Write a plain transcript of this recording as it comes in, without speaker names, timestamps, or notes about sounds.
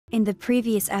In the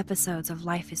previous episodes of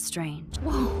Life is Strange.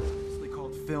 Whoa! It's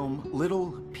called film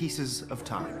Little Pieces of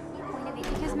Time.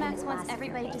 Because Max wants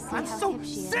everybody to see I'm how so hip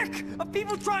she is. sick of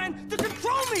people trying to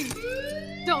control me!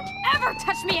 Don't ever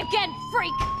touch me again,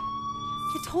 freak!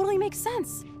 It totally makes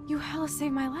sense. You hella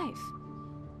saved my life.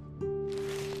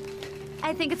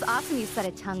 I think it's awesome you set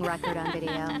a tongue record on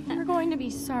video. You're going to be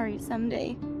sorry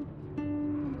someday.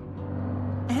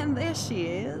 And there she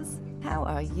is. How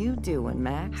are you doing,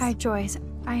 Max? Hi, Joyce.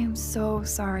 I am so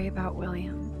sorry about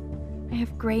William. I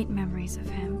have great memories of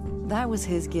him. That was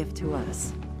his gift to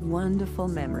us. Wonderful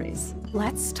memories.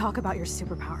 Let's talk about your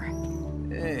superpower.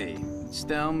 Hey,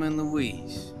 Stelma and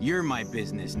Louise, you're my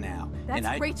business now.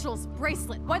 That's Rachel's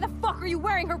bracelet. Why the fuck are you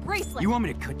wearing her bracelet? You want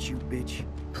me to cut you, bitch?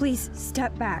 Please,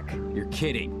 step back. You're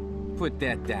kidding. Put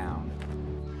that down.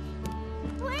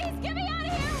 Please, get me out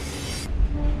of here!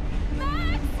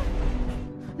 Max!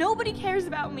 Nobody cares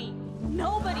about me.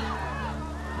 Nobody.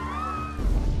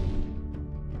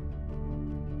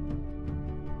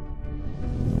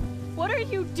 What are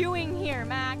you doing here,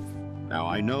 Max? Now,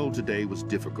 I know today was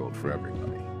difficult for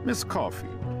everybody. Miss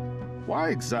Caulfield, why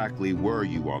exactly were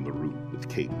you on the route with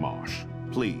Kate Marsh?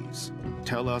 Please,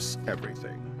 tell us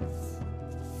everything.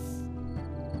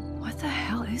 What the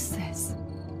hell is this?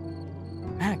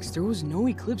 Max, there was no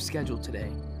eclipse scheduled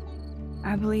today.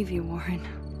 I believe you, Warren.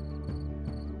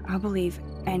 I'll believe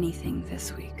anything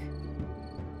this week.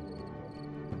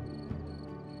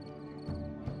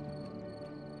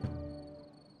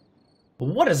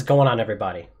 What is going on,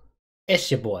 everybody? It's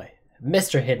your boy,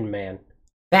 Mr. Hidden Man,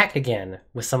 back again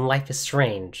with some Life is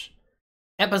Strange.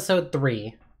 Episode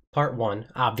 3, Part 1,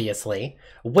 obviously,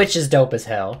 which is dope as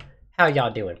hell. How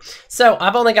y'all doing? So,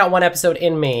 I've only got one episode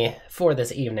in me for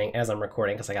this evening as I'm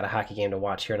recording, because I got a hockey game to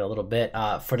watch here in a little bit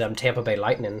for them Tampa Bay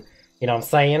Lightning. You know what I'm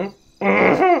saying?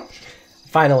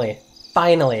 Finally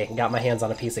got my hands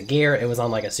on a piece of gear. It was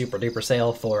on like a super duper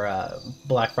sale for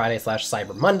Black Friday /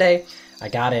 Cyber Monday. I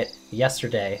got it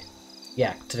yesterday.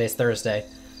 Yeah, today's Thursday.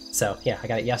 So, yeah, I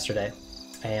got it yesterday.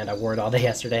 And I wore it all day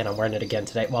yesterday, and I'm wearing it again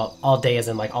today. Well, all day is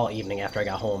in like all evening after I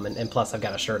got home, and plus I've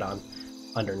got a shirt on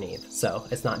underneath. So,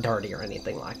 it's not dirty or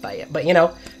anything like that yet. But, you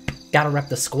know, gotta rep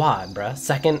the squad, bruh.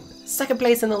 Second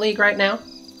place in the league right now.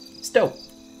 Stoke.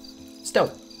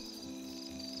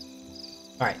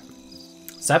 Alright.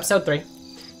 So, episode 3.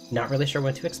 Not really sure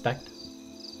what to expect.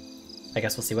 I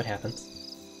guess we'll see what happens.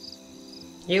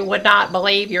 You would not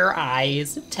believe your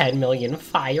eyes. 10 million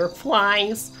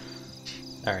fireflies.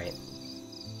 Alright.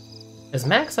 Is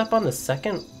Max up on the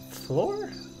second floor?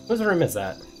 Whose room is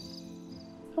that?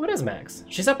 Oh, it is Max.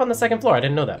 She's up on the second floor. I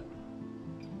didn't know that.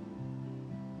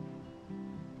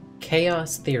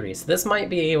 Chaos Theory. So this might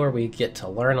be where we get to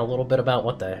learn a little bit about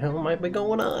what the hell might be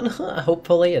going on.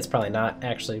 Hopefully. It's probably not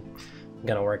actually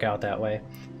gonna work out that way.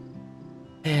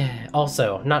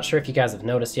 Also, not sure if you guys have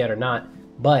noticed yet or not,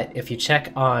 but if you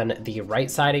check on the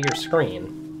right side of your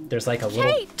screen, there's like a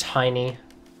little tiny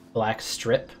black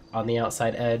strip on the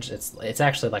outside edge. It's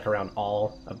actually like around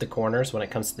all of the corners when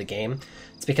it comes to the game.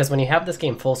 It's because when you have this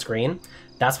game full screen,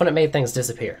 that's when it made things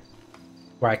disappear,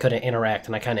 where I couldn't interact,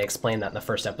 and I kind of explained that in the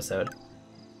first episode.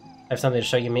 I have something to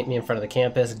show you. Meet me in front of the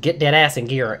campus. Get that ass in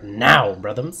gear now,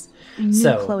 brothers. I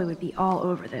knew Chloe would be all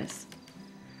over this,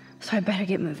 so I better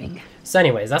get moving. So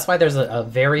anyways, that's why there's a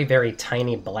very, very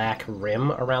tiny black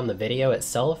rim around the video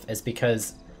itself, is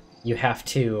because you have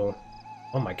to...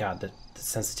 Oh my god, the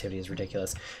sensitivity is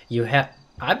ridiculous.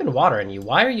 I've been watering you.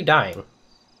 Why are you dying?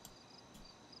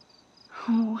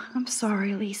 Oh, I'm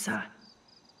sorry, Lisa.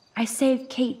 I saved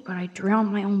Kate, but I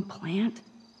drowned my own plant.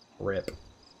 Rip.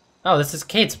 Oh, this is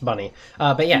Kate's bunny.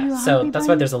 But yeah, so that's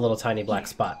why there's a little tiny black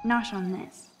spot. Nosh on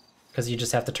this. Because you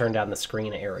just have to turn down the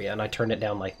screen area, and I turned it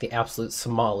down like the absolute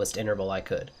smallest interval I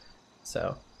could.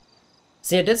 So,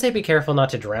 see, it did say be careful not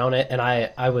to drown it, and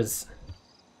I was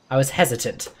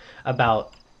hesitant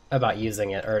about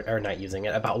using it or not using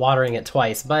it, about watering it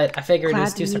twice, but I figured it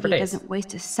was 2 separate days. Doesn't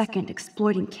waste a second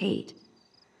exploiting Kate.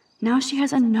 Now she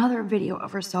has another video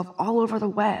of herself all over the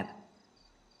web,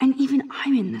 and even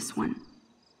I'm in this one.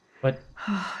 But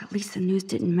at least the news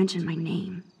didn't mention my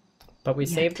name. But we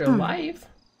saved her life.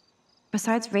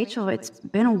 Besides Rachel, it's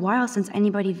been a while since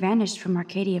anybody vanished from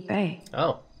Arcadia Bay.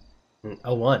 Oh.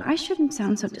 01. I shouldn't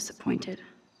sound so disappointed.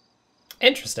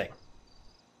 Interesting.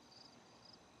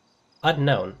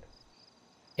 Unknown.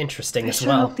 Interesting as I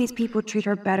well. hope these people treat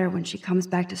her better when she comes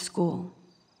back to school.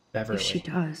 Beverly. If she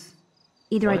does.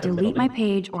 Either I delete my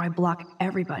page or I block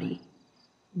everybody.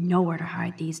 Nowhere to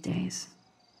hide these days.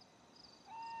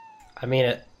 I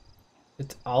mean,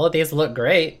 all of these look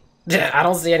great. I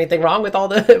don't see anything wrong with all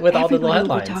the all the little Everybody will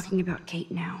headlines. be talking about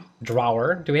Kate now.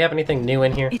 Drawer. Do we have anything new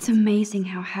in here? It's amazing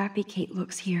how happy Kate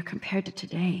looks here compared to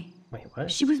today. Wait,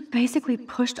 what? She was basically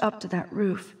pushed up to that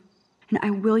roof, and I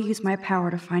will use my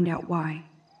power to find out why.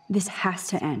 This has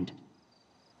to end.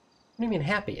 What do you mean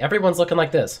happy? Everyone's looking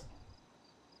like this.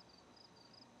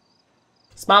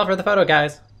 Smile for the photo,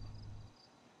 guys.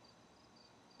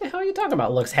 What the hell are you talking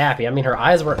about? Looks happy. I mean, her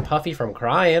eyes weren't puffy from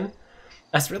crying.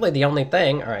 That's really the only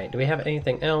thing. All right, do we have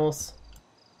anything else?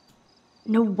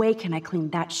 No way can I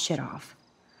clean that shit off.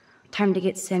 Time to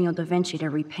get Samuel da Vinci to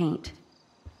repaint.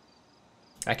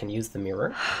 I can use the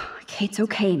mirror. Kate's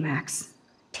okay, Max.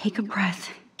 Take a breath.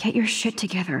 Get your shit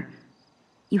together.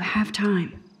 You have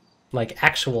time. Like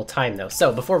actual time, though.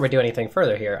 So before we do anything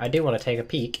further here, I do want to take a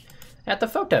peek at the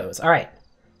photos. All right.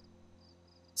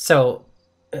 So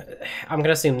I'm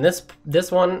gonna assume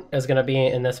this one is gonna be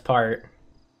in this part,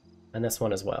 and this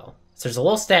one as well. So there's a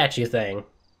little statue thing,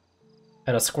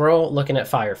 and a squirrel looking at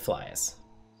fireflies,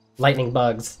 lightning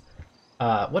bugs.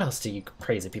 What else do you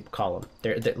crazy people call them?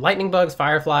 They're lightning bugs,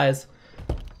 fireflies.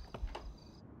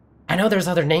 I know there's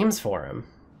other names for them.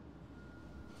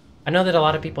 I know that a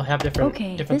lot of people have different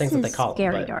things that they call them.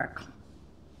 Okay, this is scary dark.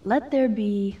 Let there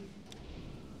be...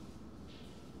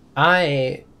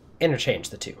 I interchange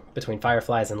the two between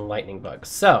fireflies and lightning bugs,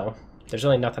 so there's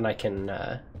really nothing I can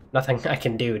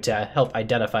do to help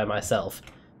identify myself.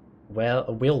 Well,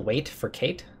 we'll wait for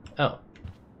Kate. Oh,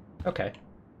 okay.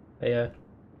 I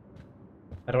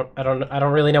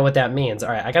don't really know what that means.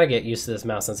 All right, I gotta get used to this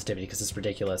mouse sensitivity because it's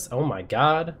ridiculous. Oh my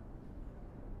god,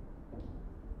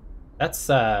 that's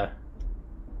a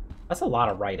lot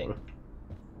of writing.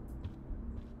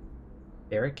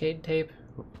 Barricade tape.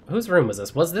 Whose room was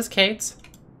this? Was this Kate's?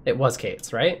 It was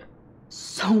Kate's, right?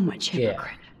 So much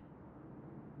hypocrite.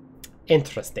 Yeah.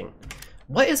 Interesting.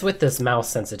 What is with this mouse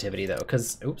sensitivity though?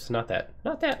 Because oops, not that.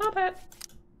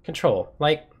 Control.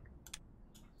 Like,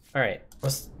 all right.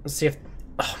 Let's see if.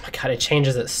 Oh my god, it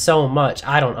changes it so much.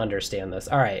 I don't understand this.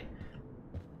 All right.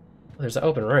 There's an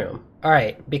open room. All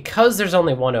right, because there's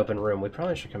only one open room, we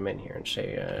probably should come in here and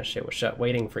say what's up.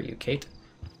 Waiting for you, Kate.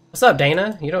 What's up,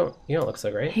 Dana? You don't look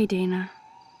so great. Hey, Dana.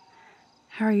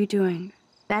 How are you doing?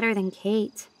 Better than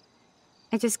Kate.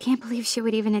 I just can't believe she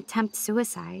would even attempt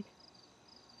suicide.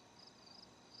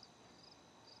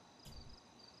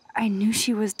 I knew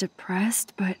she was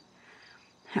depressed, but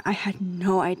I had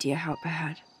no idea how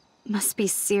bad. Must be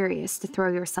serious to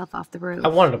throw yourself off the roof. I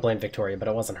wanted to blame Victoria, but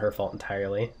it wasn't her fault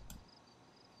entirely.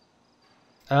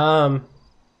 I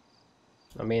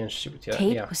mean,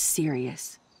 Kate was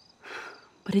serious.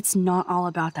 But it's not all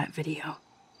about that video.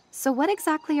 So what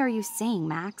exactly are you saying,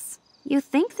 Max? You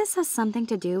think this has something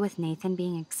to do with Nathan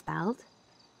being expelled?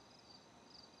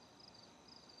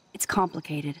 It's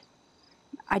complicated.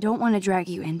 I don't want to drag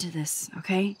you into this,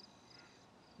 okay?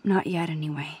 Not yet,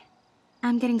 anyway.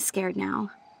 I'm getting scared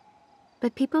now.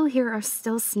 But people here are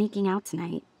still sneaking out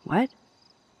tonight. What?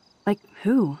 Like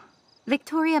who?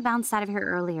 Victoria bounced out of here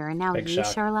earlier, and now Big you,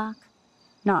 shock. Sherlock?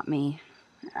 Not me.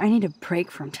 I need a break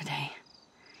from today.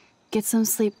 Get some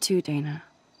sleep too, Dana.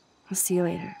 I'll see you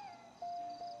later.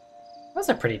 That was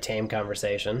a pretty tame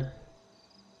conversation.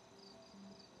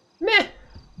 Meh.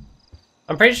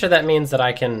 I'm pretty sure that means that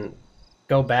I can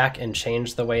go back and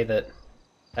change the way that...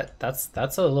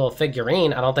 That's a little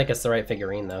figurine. I don't think it's the right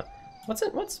figurine, though.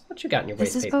 What you got in your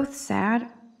waste This is paper? both sad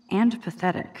and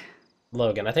pathetic.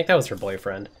 Logan, I think that was her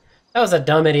boyfriend. That was a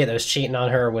dumb idiot that was cheating on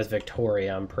her with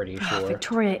Victoria, I'm pretty sure.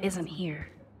 Victoria isn't here.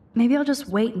 Maybe I'll just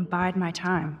wait and bide my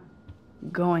time.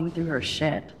 Going through her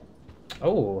shit.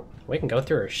 Oh, we can go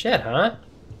through her shit, huh?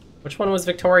 Which one was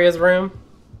Victoria's room?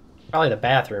 Probably the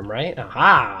bathroom, right?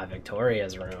 Aha,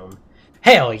 Victoria's room.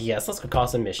 Hell yes, let's go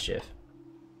cause some mischief.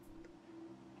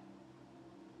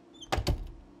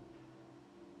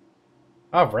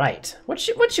 All right,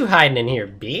 what you hiding in here,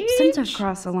 bitch? Since I've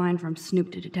crossed the line from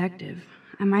Snoop to detective,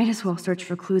 I might as well search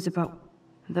for clues about...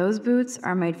 Those boots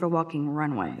are made for walking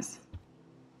runways.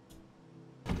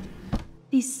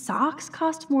 These socks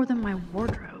cost more than my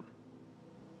wardrobe.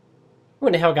 Who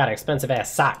in the hell got expensive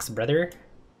ass socks, brother?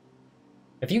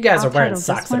 If you guys are wearing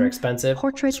socks that are expensive,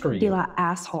 Portrait screw de you. la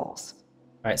assholes.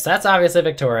 All right, so that's obviously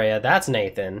Victoria. That's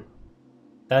Nathan.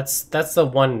 That's the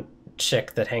one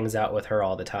chick that hangs out with her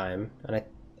all the time, and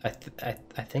I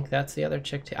think that's the other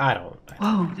chick too.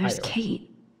 Whoa, there's Kate.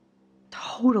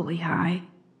 Totally high.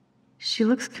 She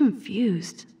looks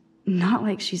confused. Not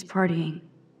like she's partying.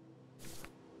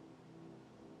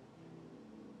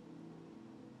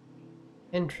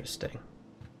 Interesting.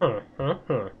 All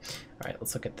right,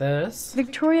 let's look at this.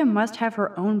 Victoria must have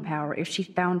her own power if she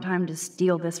found time to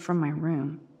steal this from my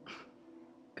room.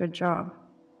 Good job.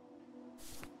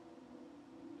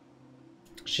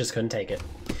 She just couldn't take it.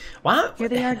 Why? Here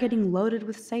they are getting loaded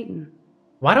with Satan.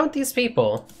 Why don't these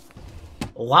people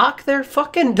lock their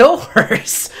fucking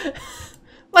doors?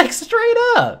 Like, straight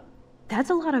up. That's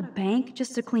a lot of bank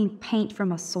just to clean paint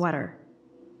from a sweater.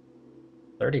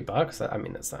 $30? I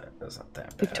mean, that's not that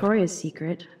bad. Victoria's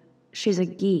secret. She's a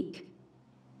geek.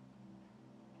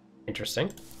 Interesting.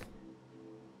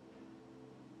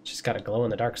 She's got a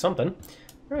glow-in-the-dark something.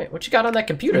 All right, what you got on that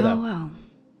computer, though? Oh, well.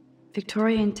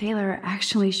 Victoria and Taylor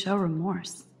actually show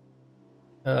remorse.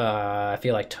 I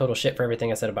feel like total shit for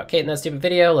everything I said about Kate in that stupid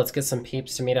video. Let's get some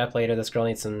peeps to meet up later. This girl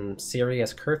needs some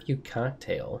serious curfew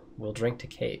cocktail. We'll drink to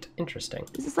Kate. Interesting.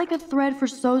 This is like a thread for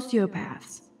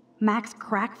sociopaths. Max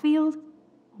Caulfield?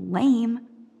 Lame.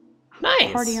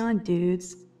 Nice! Party on,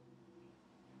 dudes.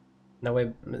 No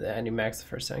way, I knew Max the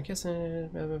first time kissing.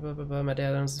 Blah, blah, blah, blah, blah. My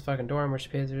dad owns this fucking dorm where she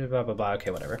pays. Blah, blah, blah.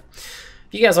 Okay, whatever. If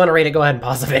you guys want to read it, go ahead and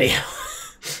pause the video.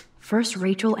 First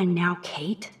Rachel and now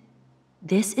Kate?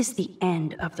 This is the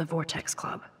end of the Vortex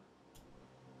Club.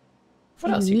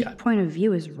 What else you got? Point of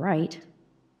view is right.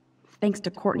 Thanks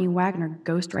to Courtney Wagner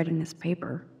ghostwriting this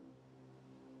paper.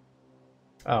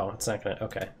 Oh, it's not gonna...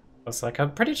 Okay. I was like,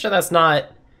 I'm pretty sure that's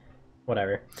not...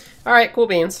 Whatever. Alright, cool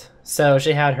beans. So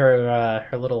she had her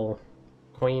her little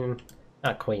queen...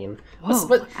 Not queen. Whoa,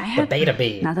 The beta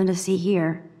bee. Nothing to see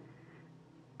here.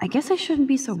 I guess I shouldn't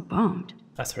be so bummed.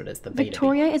 That's what it is, the beta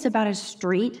Victoria is about as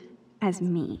street as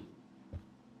me.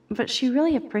 But she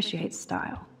really appreciates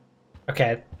style.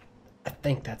 Okay, I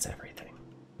think that's everything.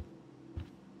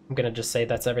 I'm gonna just say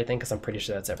that's everything because I'm pretty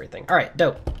sure that's everything. All right,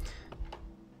 dope.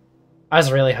 I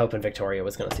was really hoping Victoria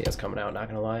was gonna see us coming out, not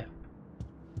gonna lie.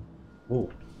 Ooh.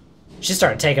 She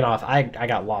started taking off. I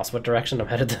got lost. What direction I'm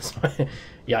headed this way?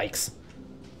 Yikes.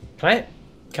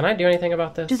 Can I do anything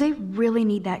about this? Do they really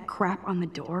need that crap on the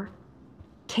door?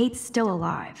 Kate's still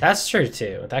alive. That's true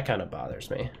too. That kind of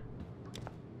bothers me.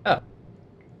 Oh.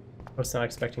 I was not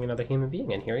expecting another human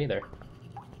being in here either.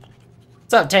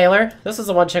 What's up, Taylor? This is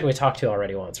the one chick we talked to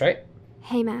already once, right?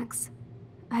 Hey, Max.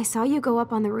 I saw you go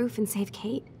up on the roof and save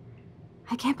Kate.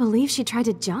 I can't believe she tried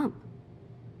to jump.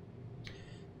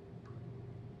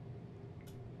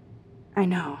 I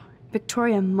know.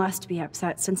 Victoria must be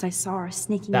upset since I saw her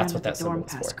sneaking out of the dorm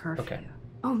past curfew. Okay.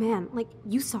 Oh man, like,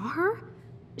 you saw her?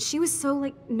 She was so,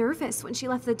 like, nervous when she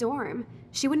left the dorm.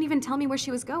 She wouldn't even tell me where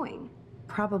she was going.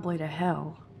 Probably to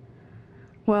hell.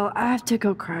 Well, I have to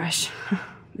go crash.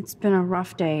 It's been a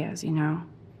rough day, as you know.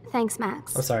 Thanks,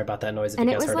 Max. I'm sorry about that noise if you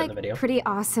guys heard it in the video. And it was, like, pretty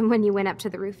awesome when you went up to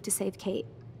the roof to save Kate.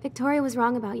 Victoria was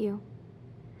wrong about you.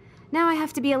 Now I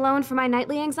have to be alone for my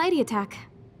nightly anxiety attack.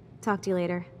 Talk to you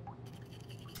later.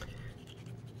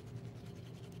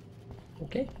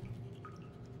 Okay.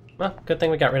 Well, good thing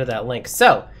we got rid of that link.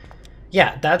 So,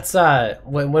 yeah, that's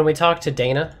when we talked to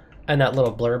Dana and that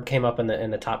little blurb came up in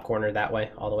the top corner that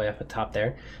way, all the way up at the top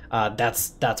there.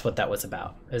 That's what that was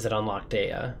about. Is it unlocked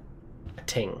a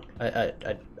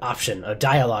option, a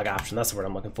dialogue option? That's the word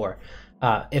I'm looking for.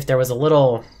 If there was a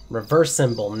little reverse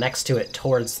symbol next to it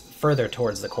further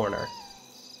towards the corner,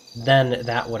 then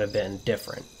that would have been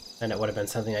different, and it would have been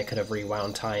something I could have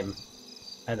rewound time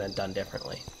and then done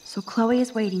differently. So Chloe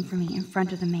is waiting for me in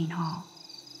front of the main hall.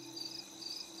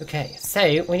 Okay,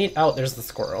 say we need... Oh, there's the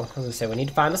squirrel. I was gonna say we need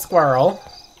to find the squirrel.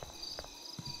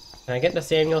 Can I get into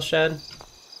Samuel's shed?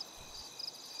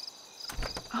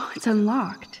 Oh, it's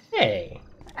unlocked. Hey.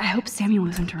 I hope Samuel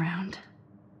isn't around.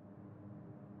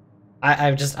 I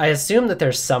assume that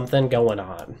there's something going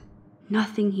on.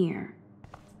 Nothing here.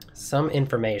 Some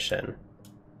information.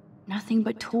 Nothing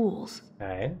but tools.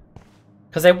 Okay.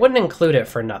 Because they wouldn't include it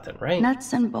for nothing, right?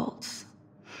 Nuts and bolts.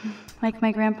 Like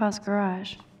my grandpa's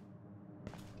garage.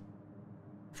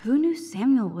 Who knew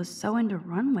Samuel was so into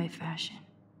runway fashion?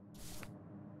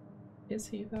 Is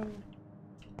he, though?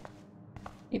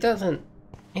 He doesn't...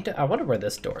 I wonder where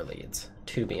this door leads,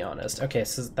 to be honest. Okay,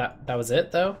 so that was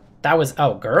it, though? That was...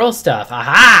 Oh, girl stuff.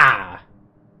 Aha!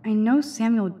 I know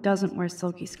Samuel doesn't wear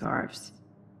silky scarves.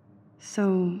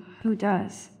 So, who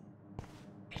does?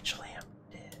 Rachel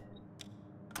did.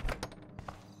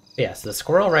 Yeah, so the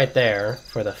squirrel right there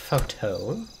for the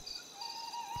photo.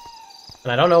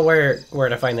 And I don't know where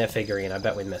to find that figurine. I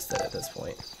bet we missed it at this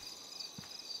point.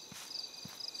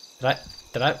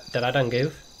 Did I done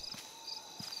goof?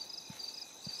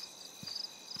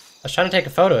 I was trying to take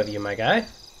a photo of you, my guy.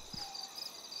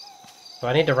 Do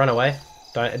I need to run away?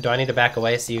 Do I need to back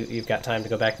away so you've got time to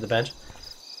go back to the bench?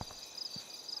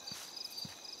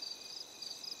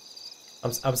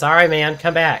 I'm sorry, man.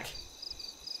 Come back.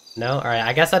 No? Alright,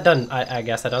 I guess I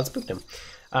done spooked him.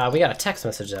 We got a text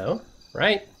message, though.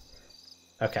 Right?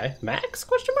 Okay. Max?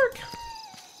 Question mark?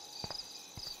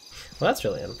 Well, that's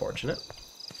really unfortunate.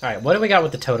 Alright, what do we got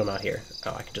with the totem out here?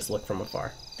 Oh, I can just look from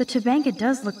afar. The Tobanga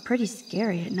does look pretty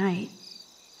scary at night.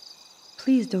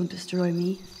 Please don't destroy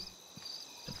me.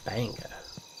 Tobanga.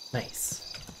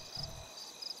 Nice.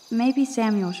 Maybe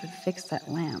Samuel should fix that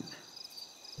lamp.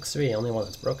 Looks to be the only one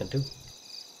that's broken, too.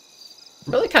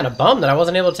 I'm really kind of bummed that I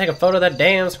wasn't able to take a photo of that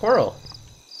damn squirrel.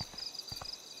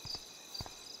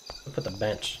 I'll put the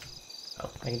bench.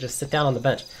 Oh, I can just sit down on the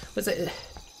bench.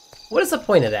 What is the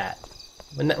point of that?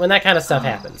 When that kind of stuff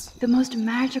happens? The most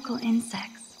magical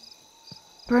insects.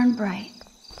 Burn bright.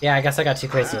 Yeah, I guess I got too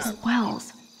crazy.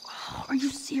 Wells. Oh, are you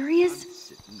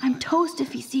serious? I'm toast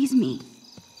if he sees me.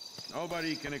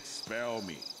 Nobody can expel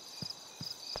me.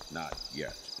 Not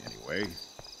yet, anyway.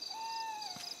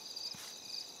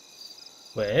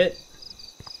 Wait.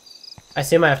 I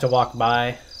assume I have to walk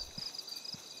by.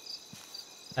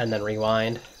 And then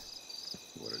rewind.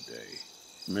 What a day.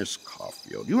 Miss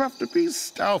Caulfield, you have to be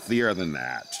stealthier than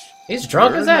that. He's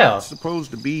drunk as hell. You're not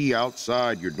supposed to be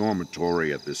outside your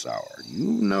dormitory at this hour. You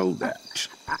know that.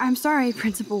 I'm sorry,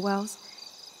 Principal Wells.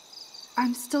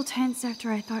 I'm still tense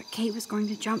after I thought Kate was going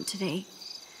to jump today.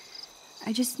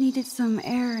 I just needed some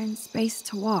air and space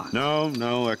to walk.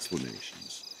 No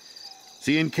explanations.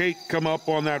 Seeing Kate come up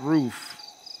on that roof,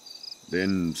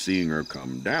 then seeing her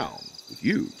come down with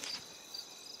you.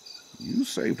 You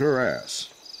saved her ass.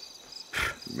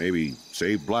 Maybe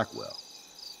saved Blackwell.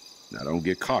 Now don't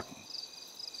get cocky.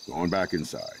 Going back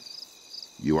inside.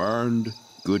 You earned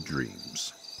good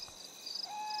dreams.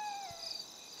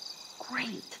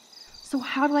 Great. So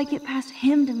how do I get past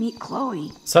him to meet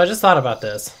Chloe? So I just thought about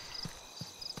this.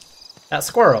 That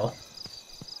squirrel.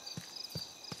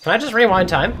 Can I just rewind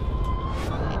time?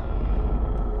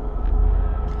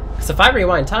 Because if I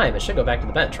rewind time, it should go back to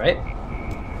the bench, right?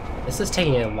 This is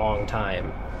taking a long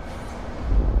time.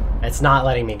 It's not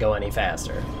letting me go any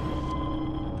faster.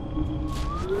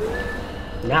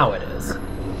 Now it is.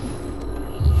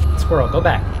 Squirrel, go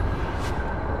back.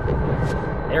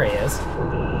 There he is.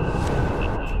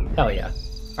 Hell yeah.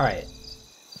 Alright.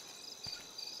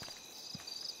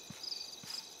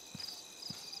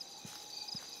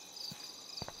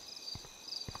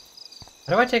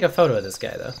 How do I take a photo of this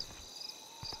guy, though?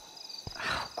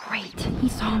 Oh, great. He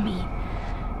saw me.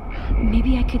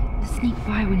 Maybe I could sneak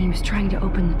by when he was trying to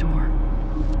open the door.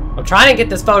 I'm trying to get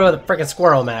this photo of the frickin'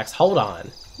 squirrel, Max. Hold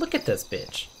on. Look at this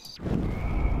bitch.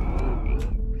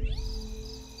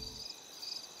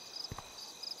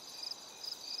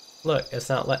 Look, it's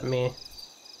not letting me...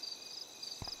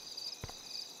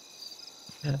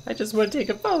 I just want to take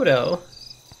a photo.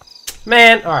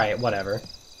 Man, alright, whatever.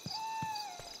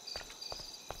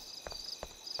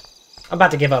 I'm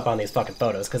about to give up on these fucking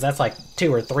photos, because that's like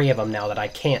 2 or 3 of them now that I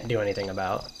can't do anything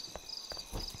about.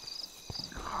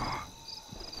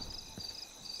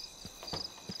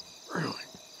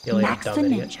 Really? Max the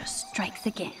Ninja strikes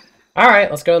again.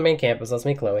 Alright, let's go to the main campus. Let's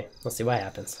meet Chloe. Let's see what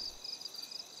happens.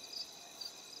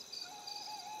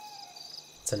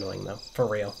 It's annoying though, for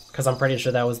real. Because I'm pretty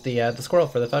sure that was the squirrel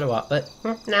for the photo op, but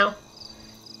no.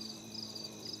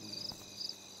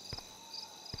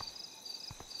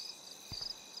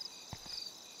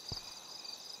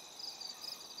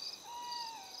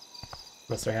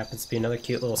 Unless there happens to be another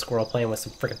cute little squirrel playing with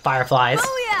some freaking fireflies.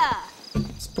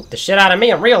 Booyah! Spook the shit out of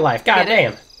me in real life,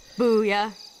 goddamn.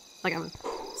 Booyah. Like I'm a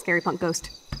scary punk ghost.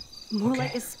 More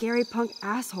like a scary punk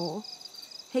asshole.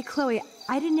 Hey, Chloe,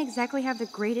 I didn't exactly have the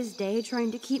greatest day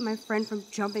trying to keep my friend from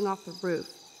jumping off the roof.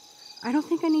 I don't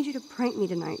think I need you to prank me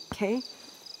tonight, okay?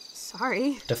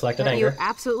 Sorry. Deflected that anger. You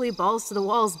absolutely balls to the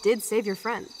walls did save your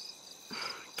friend.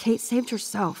 Kate saved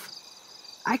herself.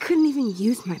 I couldn't even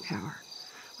use my power.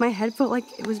 My head felt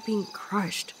like it was being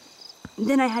crushed.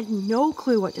 Then I had no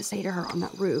clue what to say to her on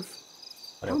that roof.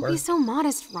 Don't be so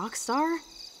modest, Rockstar.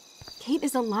 Kate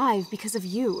is alive because of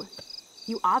you.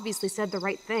 You obviously said the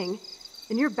right thing,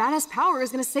 and your badass power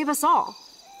is gonna save us all.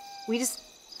 We just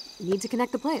need to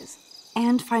connect the plays.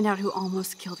 And find out who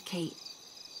almost killed Kate.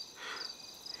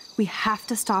 We have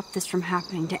to stop this from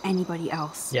happening to anybody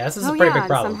else. Yeah, this is a pretty big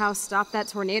problem. And somehow stop that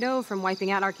tornado from wiping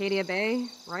out Arcadia Bay,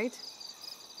 right?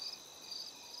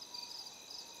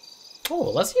 Oh,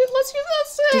 let's use this.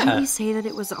 Yeah. Didn't we say that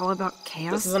it was all about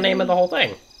chaos? This is the name of the whole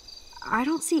thing. I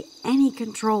don't see any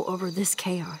control over this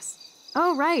chaos.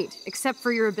 Oh, right. Except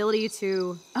for your ability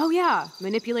to,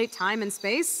 manipulate time and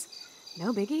space.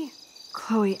 No biggie.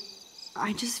 Chloe,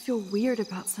 I just feel weird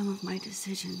about some of my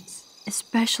decisions.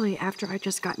 Especially after I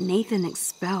just got Nathan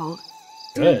expelled.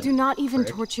 Dude, do not even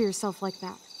torture yourself like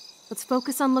that. Let's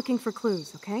focus on looking for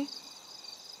clues, okay?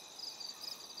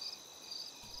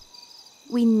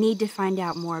 We need to find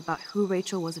out more about who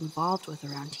Rachel was involved with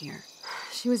around here.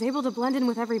 She was able to blend in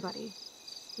with everybody.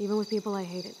 even with people I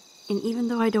hated. And even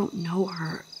though I don't know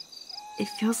her, it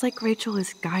feels like Rachel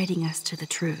is guiding us to the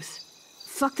truth.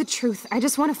 Fuck the truth. I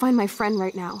just want to find my friend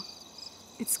right now.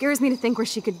 It scares me to think where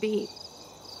she could be.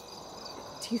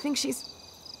 Do you think she's...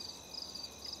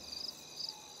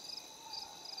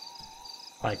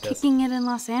 Like this. Kicking it in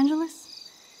Los Angeles?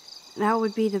 That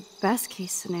would be the best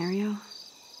case scenario.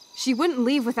 She wouldn't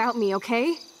leave without me,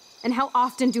 okay? And how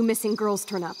often do missing girls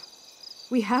turn up?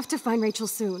 We have to find Rachel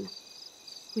soon.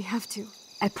 We have to.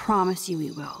 I promise you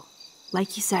we will.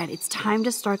 Like you said, it's time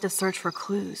to start the search for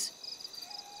clues.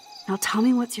 Now tell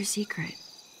me, what's your secret?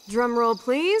 Drum roll,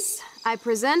 please. I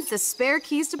present the spare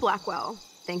keys to Blackwell.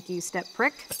 Thank you, step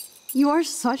prick. You are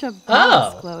such a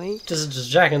boss, Chloe. Just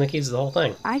jacking the keys to the whole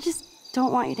thing. I just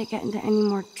don't want you to get into any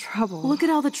more trouble. Look at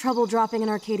all the trouble dropping in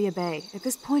Arcadia Bay. At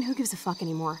this point, who gives a fuck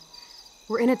anymore?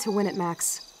 We're in it to win it,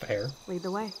 Max. Fair. Lead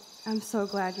the way. I'm so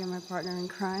glad you're my partner in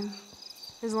crime.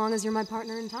 As long as you're my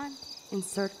partner in time.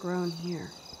 Insert groan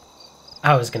here.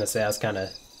 I was gonna say that's kind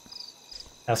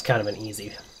of an easy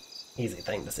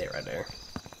thing to say right there.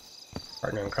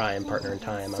 Partner in crime, partner in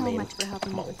time. So I mean, much for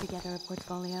helping me put together a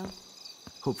portfolio.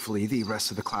 Hopefully the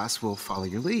rest of the class will follow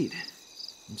your lead.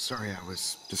 I'm sorry I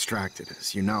was distracted.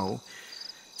 As you know,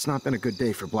 it's not been a good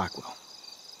day for Blackwell.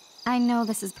 I know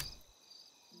this is...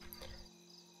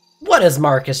 What is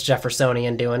Marcus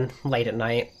Jeffersonian doing late at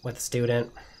night with a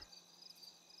student?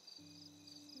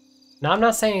 Now, I'm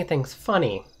not saying anything's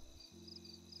funny,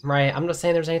 right? I'm not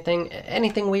saying there's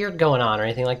anything weird going on or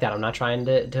anything like that. I'm not trying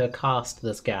to accost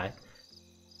this guy.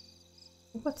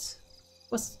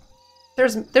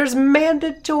 There's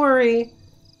mandatory...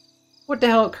 What the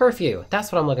hell, curfew?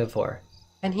 That's what I'm looking for.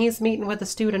 And he's meeting with a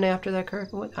student after that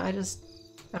curfew. I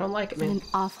don't like it, man. An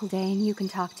awful day, and you can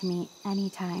talk to me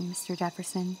anytime, Mr.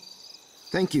 Jefferson.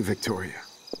 Thank you, Victoria.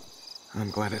 I'm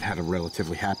glad it had a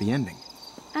relatively happy ending.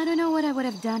 I don't know what I would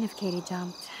have done if Katie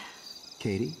jumped.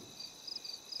 Katie?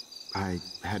 I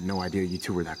had no idea you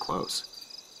two were that close.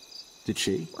 Did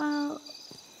she? Well,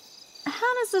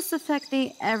 how does this affect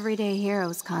the Everyday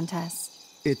Heroes contest?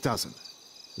 It doesn't.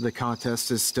 The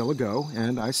contest is still a go,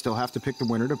 and I still have to pick the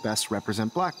winner to best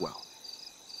represent Blackwell.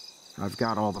 I've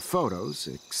got all the photos,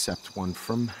 except one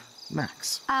from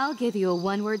Max. I'll give you a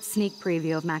one-word sneak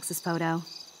preview of Max's photo.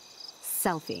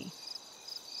 Selfie.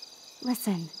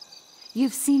 Listen,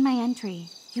 you've seen my entry.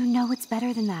 You know it's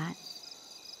better than that.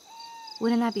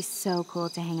 Wouldn't that be so cool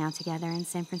to hang out together in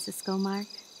San Francisco, Mark?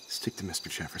 Stick to Mr.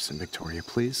 Jefferson, Victoria,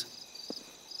 please.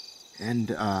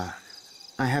 And, I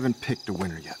haven't picked a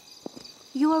winner yet.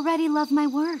 You already love my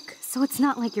work, so it's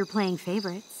not like you're playing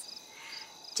favorites.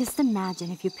 Just imagine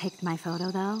if you picked my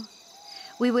photo, though.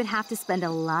 We would have to spend a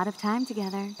lot of time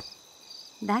together.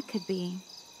 That could be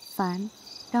fun,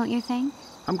 don't you think?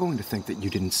 I'm going to think that you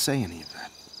didn't say any of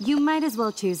that. You might as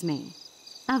well choose me.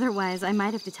 Otherwise, I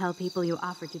might have to tell people you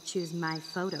offered to choose my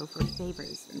photo for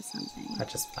favors or something. I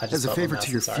just As a favor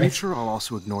to your future, I'll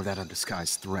also ignore that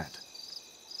undisguised threat.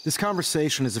 This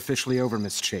conversation is officially over,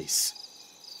 Miss Chase.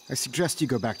 I suggest you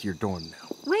go back to your dorm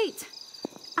now. Wait!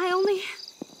 I only...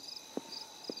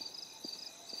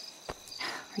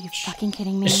 Are you fucking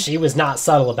kidding me? She was not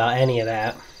subtle about any of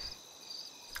that.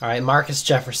 Alright, Marcus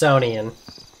Jeffersonian.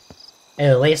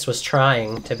 And at least was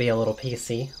trying to be a little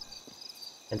PC.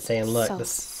 And saying, look, So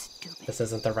this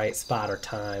isn't the right spot or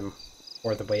time.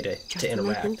 Or the way to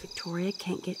interact. I think Victoria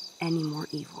can't get any more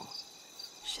evil.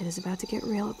 Shit is about to get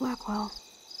real at Blackwell.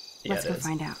 Yeah, Let's go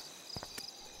find out.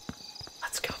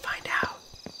 Let's go find out.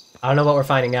 I don't know what we're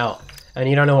finding out. And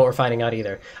you don't know what we're finding out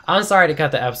either. I'm sorry to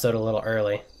cut the episode a little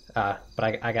early. But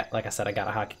I got, like I said, I got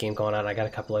a hockey game going on. I got a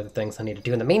couple other things I need to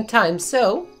do in the meantime.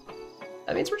 So,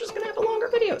 that means we're just going to have a longer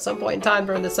video at some point in time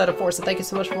during this set of 4. So thank you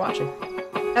so much for watching.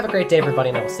 Have a great day, everybody,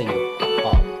 and I will see you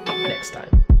all next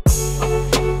time.